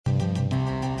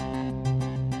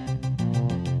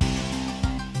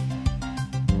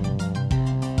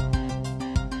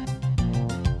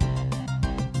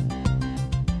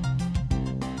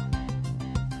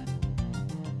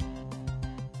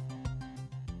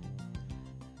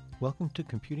Welcome to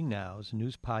Computing Now's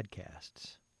news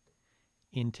podcasts.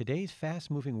 In today's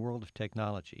fast-moving world of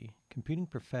technology, computing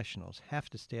professionals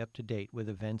have to stay up to date with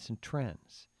events and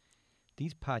trends.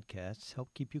 These podcasts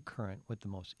help keep you current with the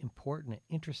most important and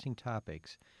interesting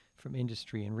topics from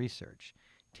industry and research,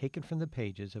 taken from the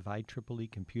pages of IEEE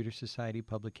Computer Society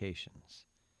publications.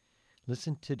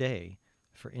 Listen today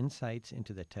for insights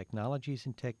into the technologies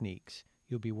and techniques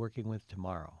you'll be working with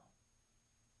tomorrow.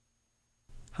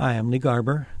 Hi, I'm Lee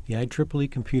Garber, the IEEE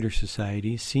Computer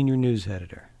Society's Senior News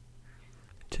Editor.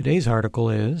 Today's article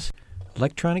is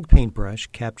Electronic Paintbrush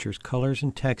Captures Colors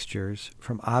and Textures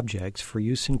from Objects for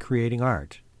Use in Creating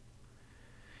Art.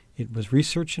 It was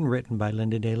researched and written by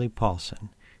Linda Daly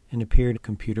Paulson and appeared in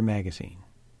Computer Magazine.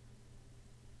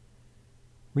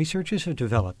 Researchers have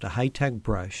developed a high-tech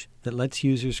brush that lets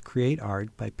users create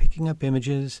art by picking up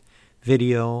images,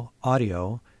 video,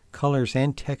 audio, colors,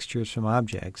 and textures from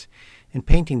objects and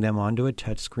painting them onto a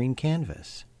touchscreen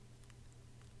canvas.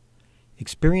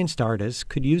 Experienced artists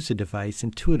could use the device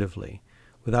intuitively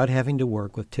without having to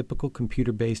work with typical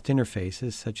computer-based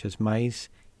interfaces such as mice,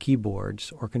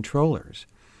 keyboards, or controllers,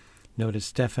 noted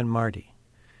Stefan Marti,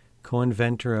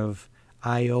 co-inventor of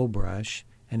I/O Brush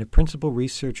and a principal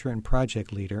researcher and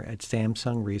project leader at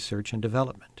Samsung Research and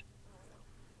Development.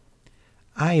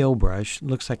 I/O Brush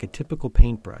looks like a typical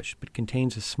paintbrush but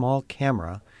contains a small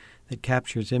camera that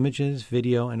captures images,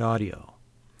 video, and audio.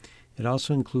 It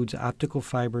also includes optical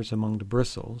fibers among the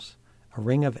bristles, a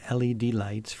ring of LED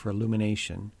lights for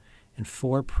illumination, and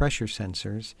 4 pressure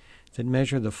sensors that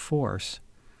measure the force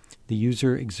the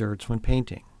user exerts when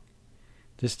painting.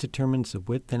 This determines the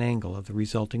width and angle of the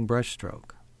resulting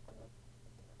brushstroke.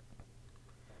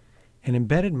 An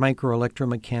embedded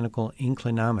microelectromechanical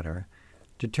inclinometer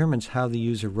determines how the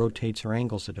user rotates or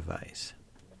angles the device.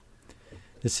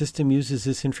 The system uses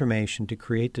this information to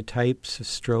create the types of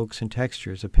strokes and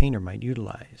textures a painter might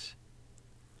utilize.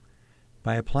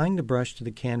 By applying the brush to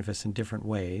the canvas in different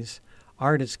ways,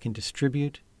 artists can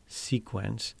distribute,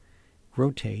 sequence,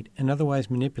 rotate, and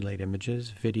otherwise manipulate images,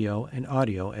 video, and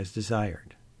audio as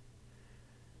desired.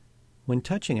 When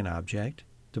touching an object,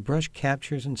 the brush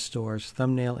captures and stores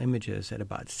thumbnail images at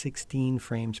about 16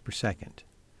 frames per second.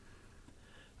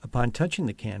 Upon touching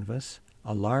the canvas,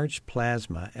 a large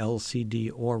plasma LCD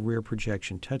or rear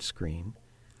projection touchscreen,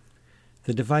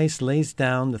 the device lays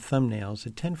down the thumbnails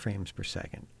at 10 frames per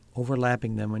second,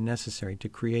 overlapping them when necessary to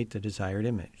create the desired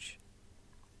image.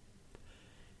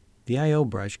 The I/O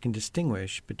brush can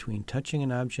distinguish between touching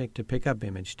an object to pick up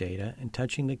image data and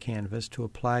touching the canvas to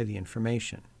apply the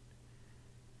information.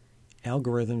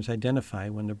 Algorithms identify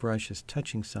when the brush is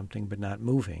touching something but not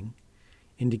moving,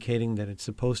 indicating that it's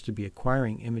supposed to be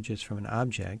acquiring images from an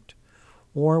object,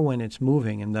 or when it's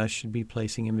moving and thus should be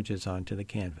placing images onto the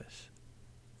canvas.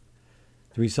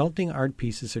 The resulting art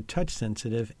pieces are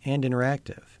touch-sensitive and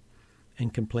interactive,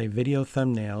 and can play video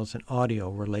thumbnails and audio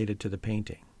related to the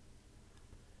painting.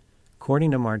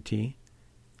 According to Marti,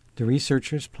 the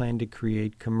researchers plan to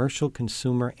create commercial,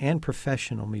 consumer, and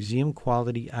professional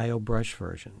museum-quality I/O brush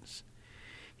versions.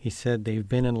 He said they've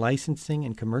been in licensing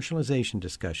and commercialization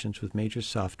discussions with major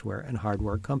software and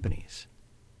hardware companies.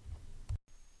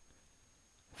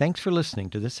 Thanks for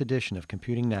listening to this edition of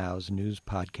Computing Now's news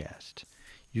podcast.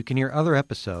 You can hear other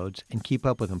episodes and keep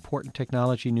up with important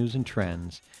technology news and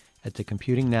trends at the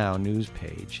Computing Now news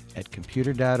page at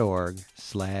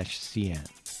computer.org/cn.